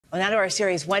Well, now to our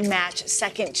series, One Match,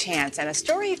 Second Chance, and a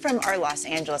story from our Los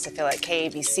Angeles affiliate,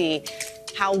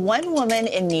 KABC, how one woman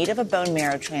in need of a bone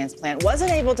marrow transplant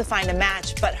wasn't able to find a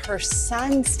match, but her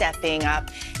son stepping up,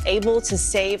 able to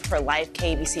save her life.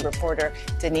 KABC reporter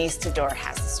Denise Tador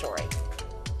has the story.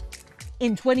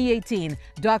 In 2018,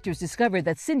 doctors discovered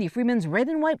that Cindy Freeman's red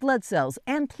and white blood cells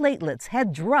and platelets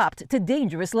had dropped to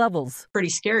dangerous levels. Pretty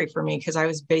scary for me because I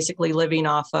was basically living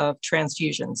off of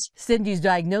transfusions. Cindy's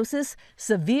diagnosis,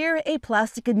 severe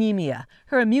aplastic anemia.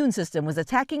 Her immune system was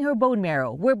attacking her bone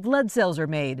marrow, where blood cells are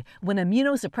made. When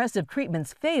immunosuppressive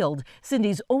treatments failed,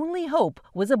 Cindy's only hope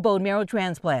was a bone marrow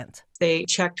transplant. They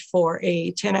checked for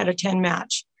a 10 out of 10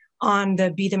 match on the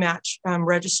Be the Match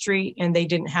registry, and they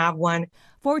didn't have one.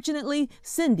 Fortunately,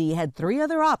 Cindy had 3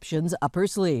 other options up her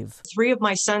sleeve. 3 of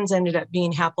my sons ended up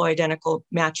being haploidentical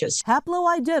matches.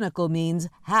 Haploidentical means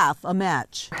half a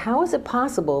match. How is it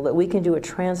possible that we can do a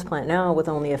transplant now with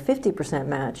only a 50%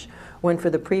 match, when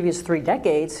for the previous 3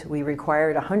 decades, we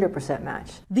required a 100%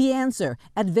 match? The answer,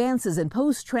 advances in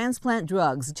post-transplant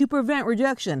drugs to prevent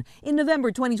rejection. In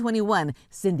November 2021,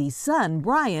 Cindy's son,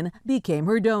 Brian, became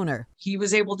her donor. He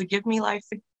was able to give me life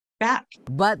back.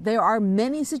 But there are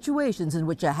many situations in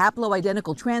which a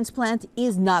haploidentical transplant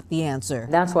is not the answer.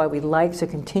 That's why we'd like to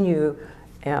continue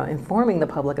informing the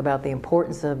public about the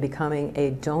importance of becoming a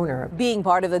donor. Being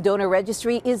part of the donor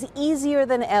registry is easier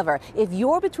than ever. If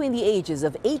you're between the ages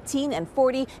of 18 and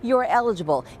 40, you're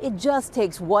eligible. It just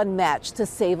takes one match to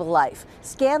save a life.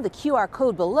 Scan the QR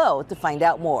code below to find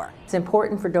out more. It's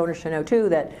important for donors to know, too,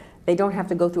 that they don't have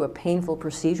to go through a painful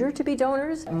procedure to be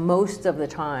donors. Most of the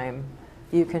time,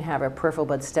 you can have a peripheral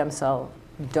blood stem cell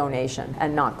donation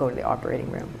and not go to the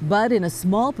operating room. But in a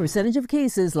small percentage of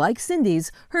cases, like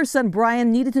Cindy's, her son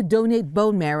Brian needed to donate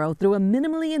bone marrow through a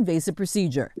minimally invasive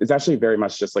procedure. It's actually very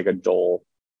much just like a dull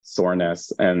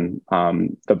soreness and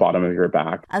the bottom of your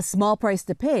back. A small price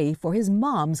to pay for his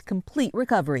mom's complete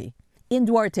recovery. In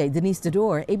Duarte, Denise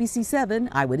Tador, ABC 7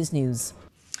 Eyewitness News.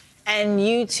 And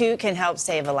you too can help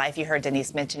save a life. You heard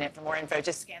Denise mention it. For more info,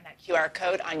 just scan that QR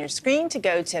code on your screen to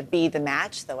go to Be the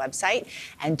Match, the website,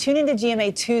 and tune into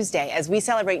GMA Tuesday as we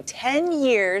celebrate 10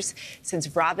 years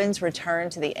since Robin's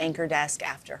returned to the anchor desk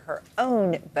after her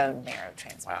own bone marrow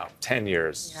transplant. Wow, 10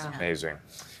 years. Yeah. Amazing.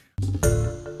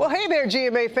 Well, hey there,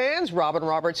 GMA fans. Robin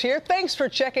Roberts here. Thanks for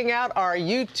checking out our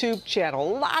YouTube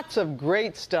channel. Lots of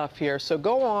great stuff here. So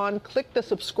go on, click the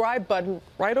subscribe button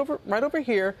right over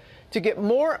here to get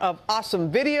more of awesome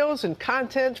videos and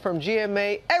content from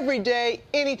GMA every day,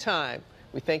 anytime.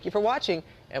 We thank you for watching,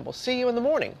 and we'll see you in the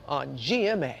morning on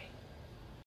GMA.